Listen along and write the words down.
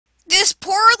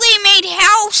man-made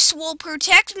house will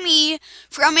protect me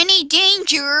from any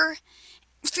danger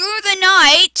through the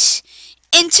night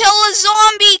until a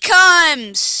zombie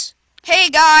comes. Hey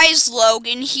guys,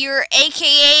 Logan here,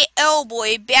 aka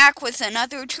Elboy, back with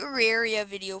another Terraria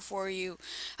video for you.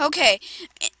 Okay,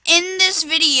 in this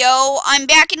video, I'm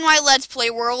back in my Let's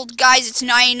Play world. Guys, it's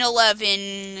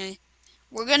 9/11.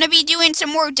 We're gonna be doing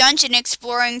some more dungeon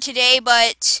exploring today,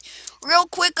 but real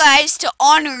quick, guys, to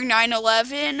honor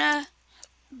 9/11,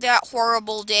 that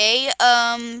horrible day,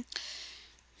 I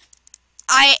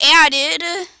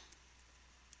added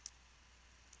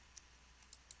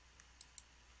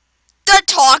the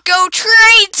Taco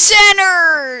Trade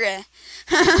Center!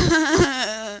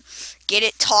 Get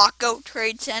it? Taco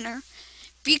Trade Center?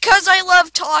 Because I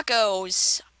love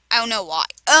tacos. I don't know why.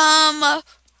 I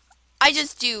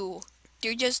just do.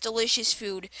 They're just delicious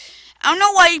food. I don't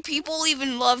know why people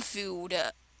even love food.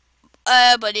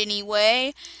 But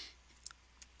anyway.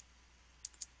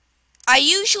 I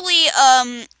usually,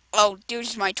 oh,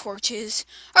 there's my torches.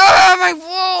 Ah, my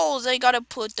walls! I gotta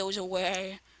put those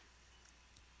away.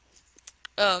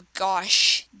 Oh,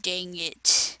 gosh. Dang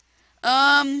it.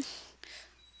 No.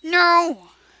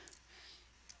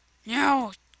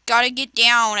 No. Gotta get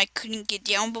down. I couldn't get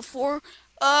down before.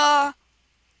 Let's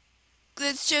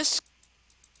just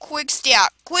quick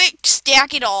stack. Quick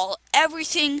stack it all.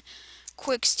 Everything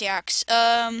quick stacks.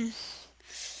 Now,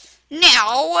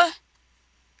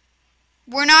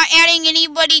 we're not adding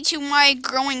anybody to my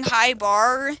growing high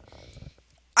bar.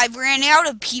 I've ran out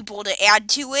of people to add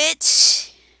to it.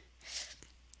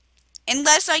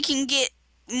 Unless I can get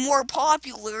more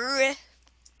popular,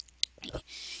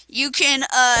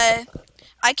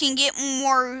 I can get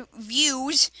more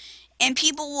views, and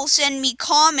people will send me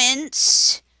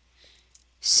comments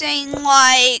saying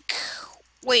like,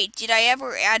 wait, did I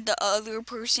ever add the other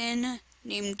person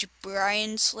named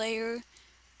Brian Slayer?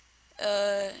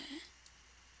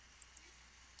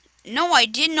 No, I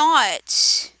did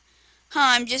not.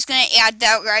 I'm just gonna add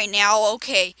that right now.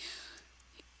 Okay.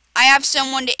 I have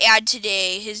someone to add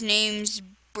today. His name's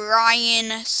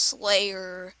Brian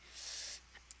Slayer.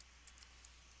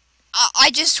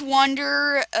 I just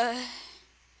wonder,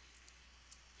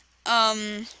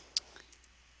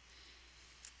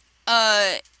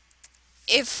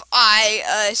 if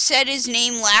I, said his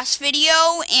name last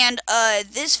video, and,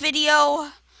 this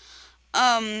video,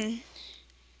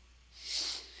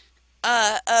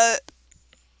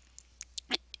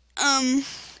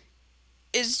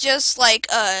 is just like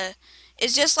that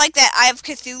Eye of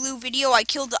Cthulhu video. I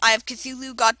killed the Eye of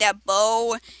Cthulhu, got that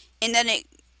bow, and then I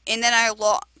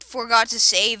forgot to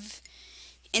save,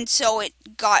 and so it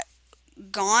got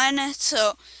gone.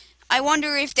 So I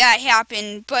wonder if that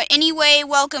happened. But anyway,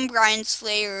 welcome Brian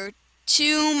Slayer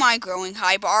to my growing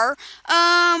high bar.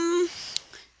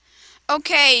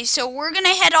 Okay, so we're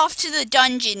gonna head off to the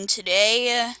dungeon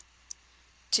today.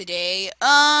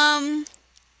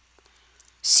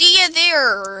 See ya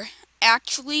there,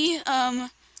 actually.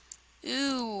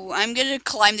 Ooh, I'm gonna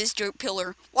climb this dirt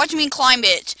pillar. Watch me climb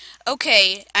it.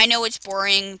 Okay, I know it's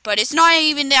boring, but it's not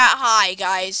even that high,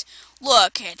 guys.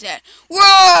 Look at that.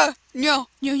 Whoa! No.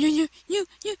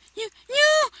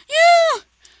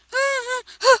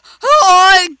 Oh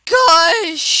my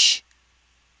gosh!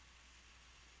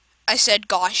 I said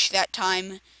gosh that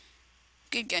time.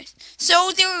 Good guys.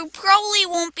 So there probably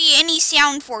won't be any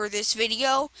sound for this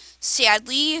video,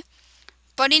 sadly.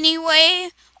 But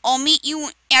anyway, I'll meet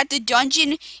you at the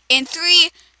dungeon in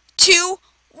 3, 2,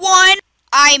 1.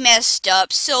 I messed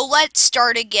up, so let's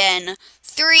start again.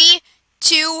 3,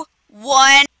 2,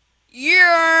 1.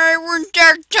 Yeah, we're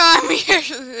that time.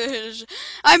 Yes, it is.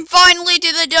 I'm finally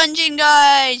to the dungeon,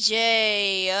 guys.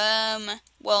 Yay.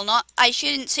 Well, I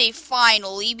shouldn't say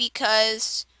finally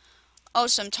because, oh,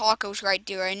 some tacos right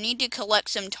there. I need to collect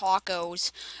some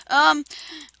tacos. I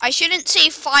shouldn't say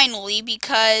finally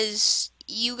because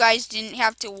you guys didn't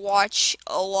have to watch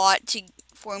a lot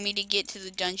for me to get to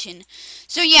the dungeon.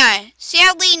 So yeah,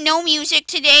 sadly no music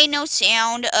today, no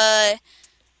sound.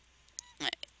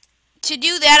 To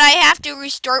do that I have to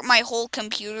restart my whole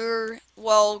computer.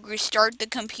 Well, restart the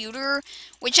computer,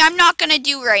 which I'm not gonna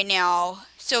do right now.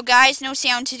 So guys, no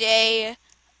sound today.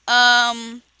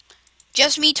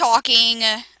 Just me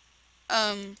talking.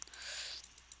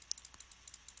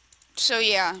 So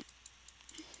yeah.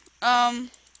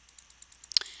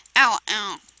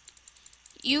 Ow.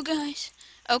 You guys.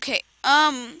 Okay.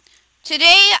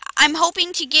 Today I'm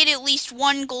hoping to get at least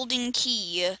 1 golden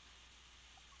key.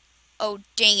 Oh,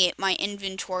 dang it. My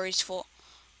inventory's full.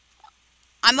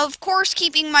 I'm of course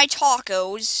keeping my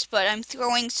tacos, but I'm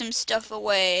throwing some stuff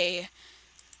away.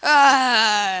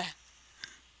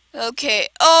 Okay.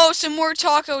 Oh, some more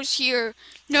tacos here.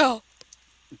 No.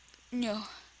 No.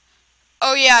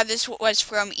 Oh yeah, this was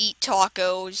from Eat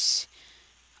Tacos.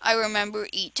 I remember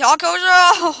Eat Tacos.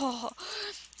 Oh,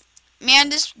 man,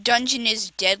 this dungeon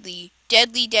is deadly.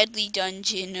 Deadly, deadly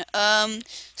dungeon.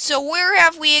 So where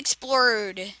have we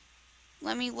explored?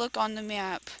 Let me look on the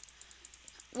map.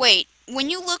 Wait, when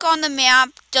you look on the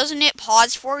map, doesn't it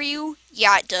pause for you?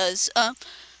 Yeah, it does.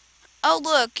 Oh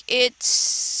look, it's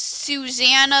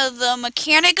Susanna the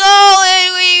mechanic. Oh,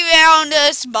 and we found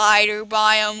a spider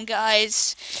biome,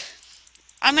 guys.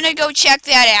 I'm gonna go check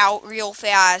that out real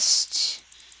fast.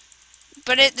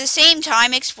 But at the same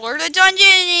time, explore the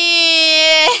dungeon.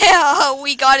 Yeah,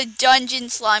 we got a dungeon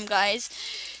slime, guys.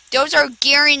 Those are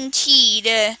guaranteed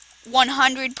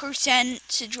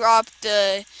 100% to drop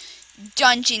the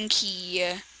dungeon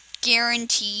key.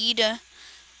 Guaranteed.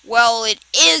 Well, it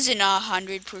isn't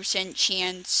 100%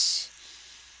 chance.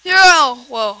 Oh,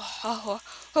 whoa,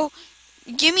 oh.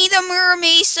 Give me the Mirror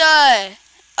Mesa.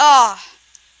 Ah,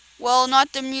 well,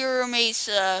 not the Mirror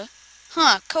Mesa.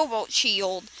 Huh, Cobalt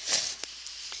Shield.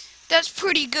 That's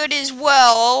pretty good as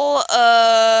well.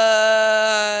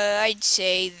 I'd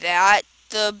say that.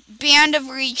 The Band of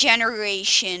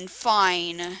Regeneration,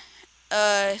 fine.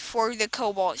 For the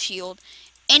Cobalt Shield.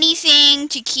 Anything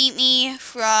to keep me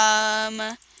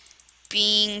from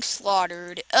being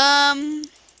slaughtered. Ow!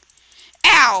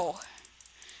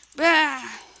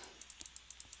 Bah.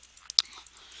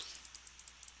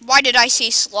 Why did I say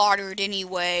slaughtered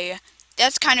anyway?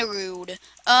 That's kind of rude.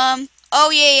 Oh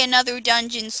yay, another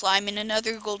dungeon slime and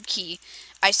another gold key.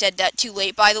 I said that too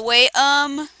late, by the way.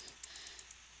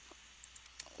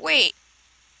 Wait.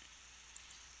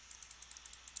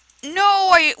 No,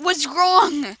 I was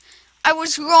wrong. I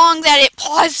was wrong that it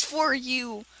paused for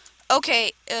you.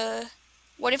 Okay,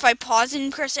 what if I pause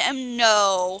and press M?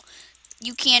 No,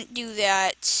 you can't do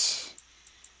that.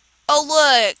 Oh,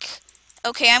 look.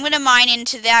 Okay, I'm gonna mine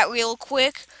into that real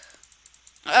quick.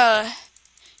 No!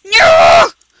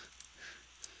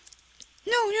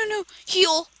 No.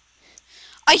 Heal.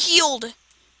 I healed.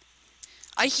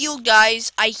 I healed,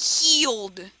 guys. I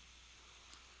healed.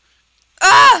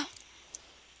 Ah!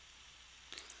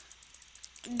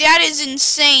 That is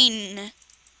insane.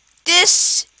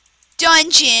 This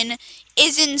dungeon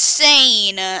is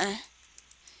insane.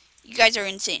 You guys are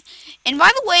insane. And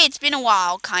by the way, it's been a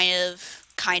while, kind of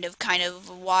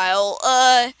a while.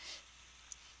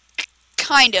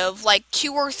 Kind of, like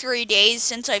 2 or 3 days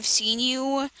since I've seen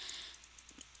you.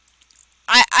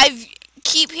 I've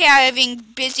keep having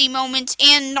busy moments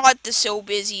and not the so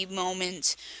busy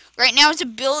moments. Right now it's a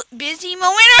busy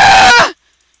moment. Ah!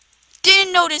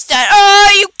 Didn't notice that.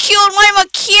 Oh, you killed my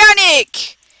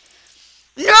mechanic!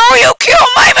 No, you killed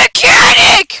my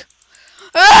mechanic!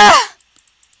 Ah!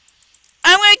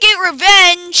 I'm gonna get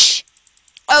revenge.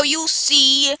 Oh, you'll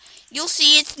see. You'll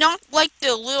see, it's not like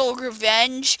the little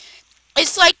revenge.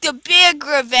 It's like the big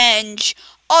revenge.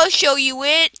 I'll show you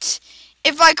it.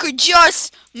 If I could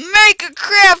just make a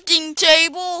crafting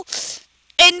table,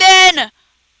 and then,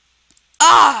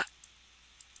 I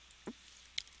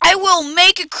will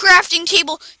make a crafting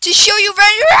table to show you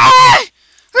revenge.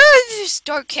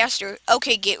 Darkcaster.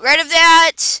 Okay, get rid of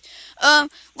that.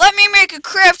 Let me make a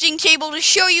crafting table to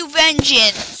show you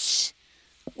vengeance.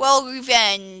 Well,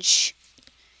 revenge.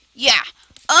 Yeah.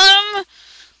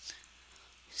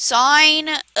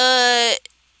 Sign,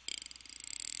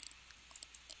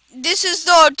 this is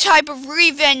the type of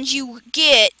revenge you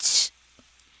get.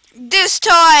 This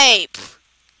type.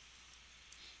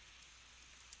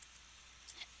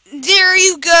 There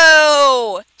you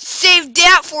go. Save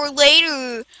that for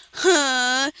later.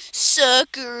 Huh,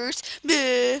 suckers.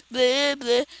 Blah, blah,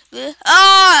 blah, blah.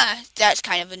 Ah, that's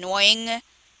kind of annoying.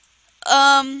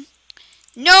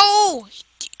 No.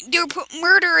 They're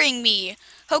murdering me.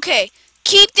 Okay,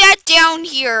 keep that down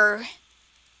here.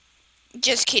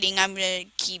 Just kidding, I'm gonna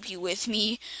keep you with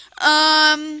me.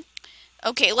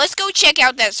 Okay, let's go check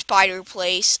out that spider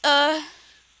place.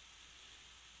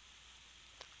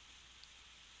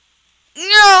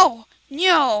 No!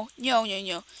 No!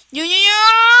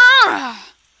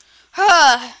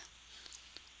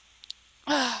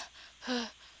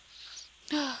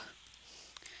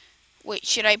 Wait,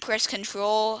 should I press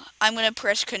control? I'm gonna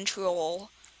press control.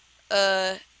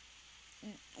 What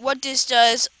this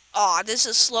does... this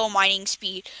is slow mining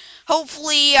speed.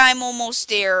 Hopefully, I'm almost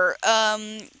there.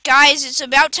 Guys, it's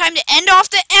about time to end off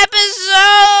the episode!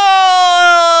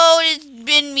 It's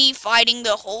been me fighting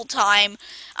the whole time.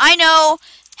 I know.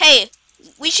 Hey,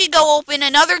 we should go open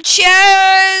another chest!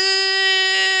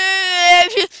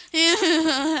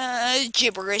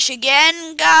 Gibberish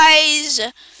again, guys.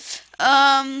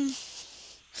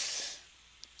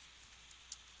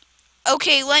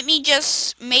 Okay, let me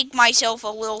just make myself a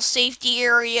little safety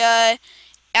area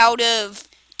out of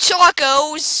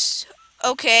tacos.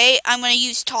 Okay, I'm gonna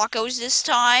use tacos this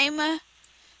time.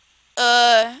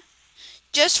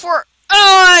 Just for,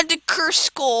 the cursed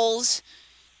skulls.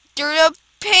 They're a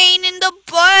pain in the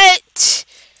butt.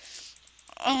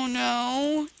 Oh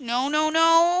no. No, no,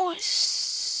 no.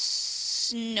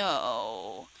 Snow.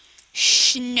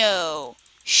 Snow.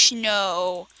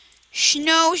 Snow.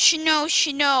 Snow, snow,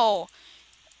 snow.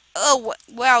 Oh,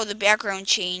 wow, the background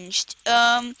changed.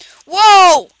 Whoa!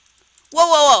 Whoa,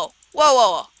 whoa, whoa. Whoa,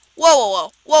 whoa, whoa.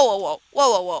 Whoa, whoa, whoa. Whoa,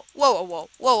 whoa, whoa. Whoa, whoa, whoa.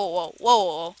 Whoa, whoa, whoa. Whoa, whoa,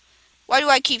 whoa. Why do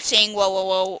I keep saying whoa, whoa,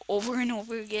 whoa over and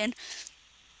over again?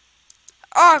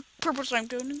 Purple slime.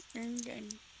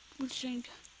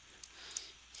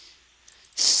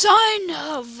 Son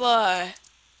of a...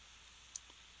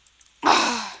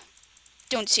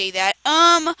 Don't say that.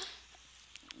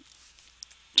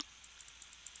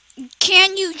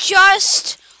 Can you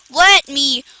just let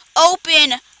me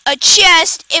open a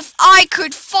chest if I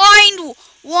could find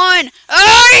one?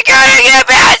 Oh, you gotta get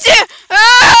past it!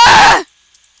 Ah!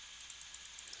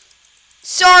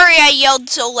 Sorry I yelled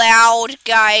so loud,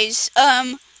 guys.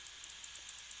 I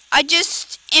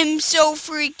just am so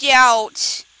freaked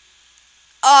out.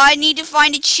 I need to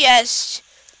find a chest.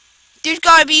 There's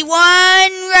gotta be one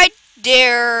right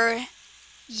there.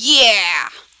 Yeah.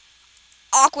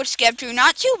 Awkward Skeptor.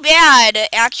 Not too bad,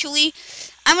 actually.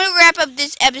 I'm gonna wrap up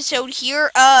this episode here.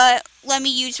 Let me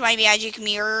use my magic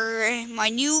mirror. My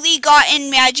newly gotten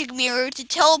magic mirror to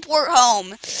teleport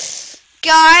home.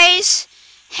 Guys,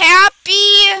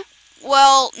 happy?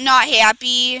 Well, not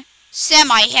happy.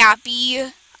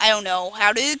 Semi-happy. I don't know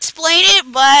how to explain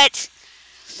it, but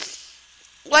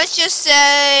let's just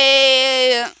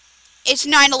say it's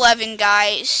 9/11,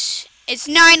 guys. It's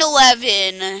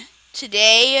 9/11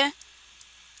 today.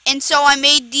 And so I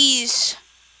made these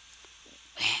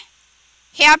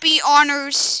happy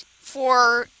honors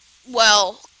for,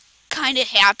 well, kind of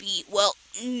happy. Well,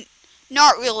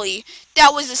 not really.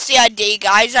 That was a sad day,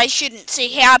 guys. I shouldn't say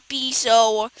happy,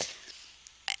 so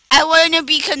I want to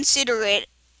be considerate.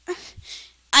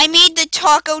 I made the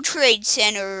Taco Trade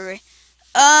Center.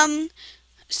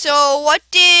 So what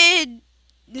does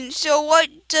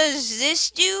this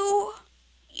do,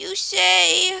 you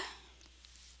say?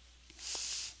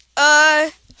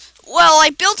 Well, I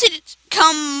built it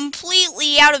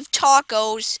completely out of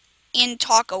tacos in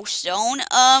taco stone.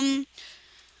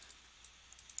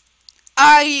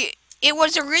 It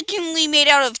was originally made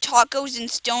out of tacos and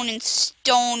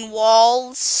stone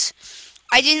walls.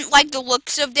 I didn't like the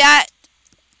looks of that.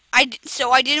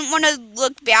 So I didn't want to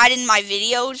look bad in my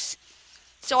videos.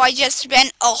 So I just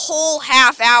spent a whole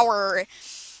half hour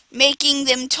making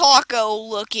them taco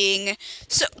looking.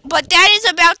 But that is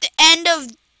about the end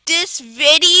of this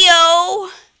video,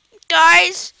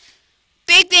 guys.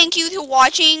 Big thank you to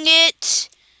watching it,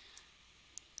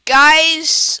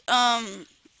 guys.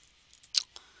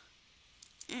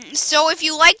 So if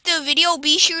you liked the video,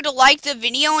 be sure to like the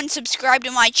video and subscribe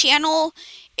to my channel.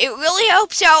 It really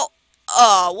helps out.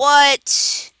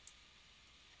 What?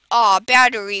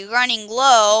 Battery running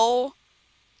low.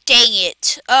 Dang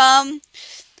it.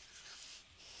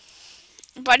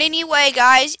 But anyway,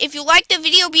 guys, if you liked the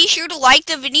video, be sure to like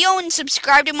the video and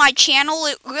subscribe to my channel.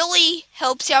 It really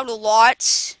helps out a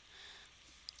lot.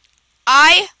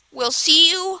 I will see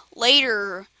you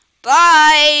later.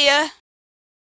 Bye.